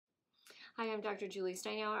Hi, I'm Dr. Julie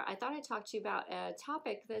Steinauer. I thought I'd talk to you about a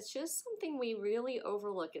topic that's just something we really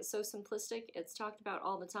overlook. It's so simplistic, it's talked about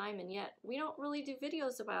all the time, and yet we don't really do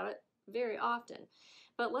videos about it very often.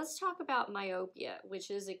 But let's talk about myopia, which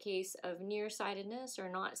is a case of nearsightedness or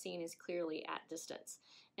not seeing as clearly at distance.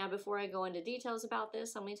 Now, before I go into details about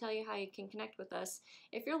this, I'm going to tell you how you can connect with us.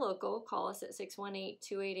 If you're local, call us at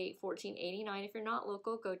 618-288-1489. If you're not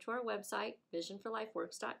local, go to our website,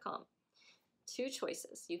 visionforlifeworks.com. Two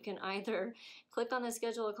choices. You can either click on the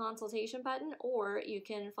schedule a consultation button, or you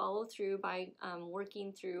can follow through by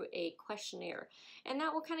working through a questionnaire, and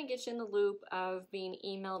that will kind of get you in the loop of being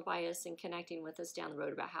emailed by us and connecting with us down the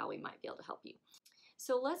road about how we might be able to help you.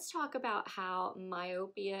 So let's talk about how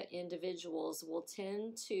myopia individuals will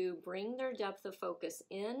tend to bring their depth of focus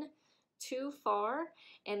in too far,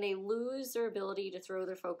 and they lose their ability to throw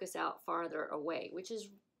their focus out farther away, which is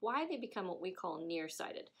why they become what we call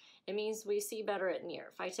nearsighted. It means we see better at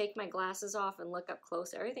near. If I take my glasses off and look up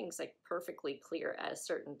close, everything's like perfectly clear at a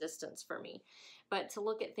certain distance for me. But to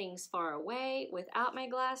look at things far away without my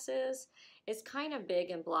glasses, it's kind of big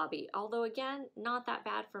and blobby. Although again, not that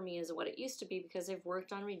bad for me as what it used to be, because I've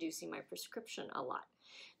worked on reducing my prescription a lot.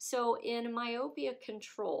 So in myopia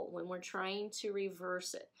control, when we're trying to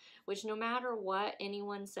reverse it, which no matter what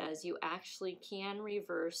anyone says, you actually can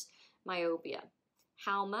reverse myopia.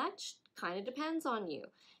 How much? Kind of depends on you.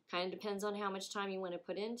 Kind of depends on how much time you want to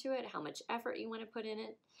put into it, how much effort you want to put in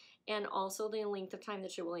it, and also the length of time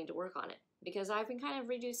that you're willing to work on it. Because I've been kind of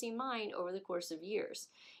reducing mine over the course of years,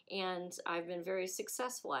 and I've been very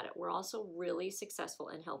successful at it. We're also really successful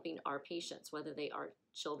in helping our patients, whether they are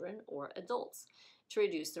children or adults, to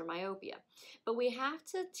reduce their myopia. But we have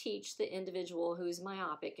to teach the individual who's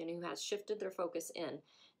myopic and who has shifted their focus in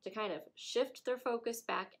to kind of shift their focus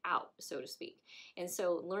back out, so to speak. And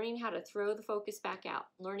so learning how to throw the focus back out,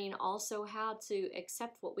 learning also how to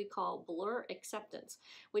accept what we call blur acceptance,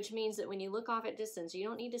 which means that when you look off at distance, you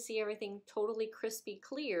don't need to see everything totally crispy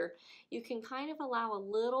clear. You can kind of allow a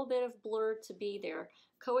little bit of blur to be there,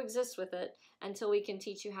 coexist with it until we can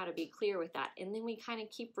teach you how to be clear with that. And then we kind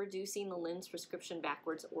of keep reducing the lens prescription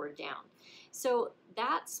backwards or down. So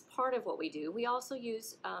that's part of what we do. We also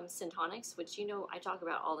use syntonics, which you know I talk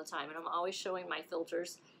about all the time, and I'm always showing my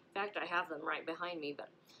filters. In fact, I have them right behind me,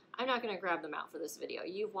 but I'm not going to grab them out for this video.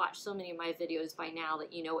 You've watched so many of my videos by now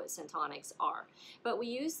that you know what syntonics are. But we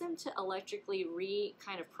use them to electrically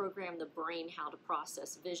kind of program the brain how to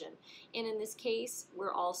process vision. And in this case,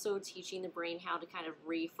 we're also teaching the brain how to kind of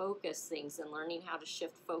refocus things and learning how to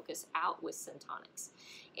shift focus out with syntonics.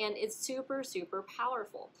 And it's super, super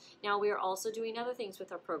powerful. Now, we are also doing other things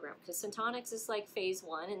with our program, because syntonics is like phase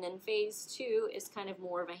 1, and then phase 2 is kind of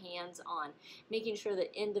more of a hands-on, making sure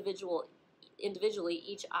that individually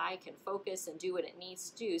each eye can focus and do what it needs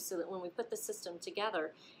to do, so that when we put the system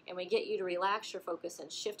together and we get you to relax your focus and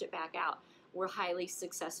shift it back out, we're highly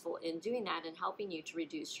successful in doing that and helping you to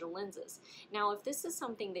reduce your lenses. Now, if this is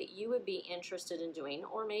something that you would be interested in doing,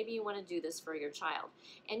 or maybe you want to do this for your child,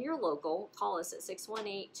 and you're local, call us at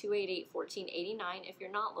 618-288-1489. If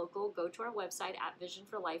you're not local, go to our website at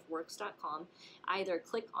visionforlifeworks.com. Either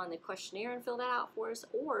click on the questionnaire and fill that out for us,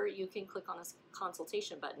 or you can click on the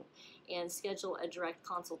consultation button and schedule a direct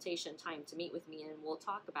consultation time to meet with me, and we'll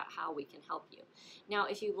talk about how we can help you. Now,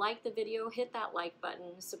 if you like the video, hit that like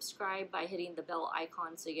button, subscribe by hitting the bell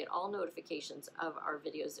icon so you get all notifications of our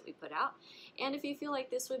videos that we put out. And if you feel like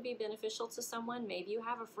this would be beneficial to someone, maybe you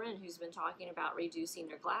have a friend who's been talking about reducing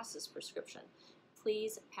their glasses prescription,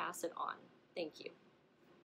 please pass it on. Thank you.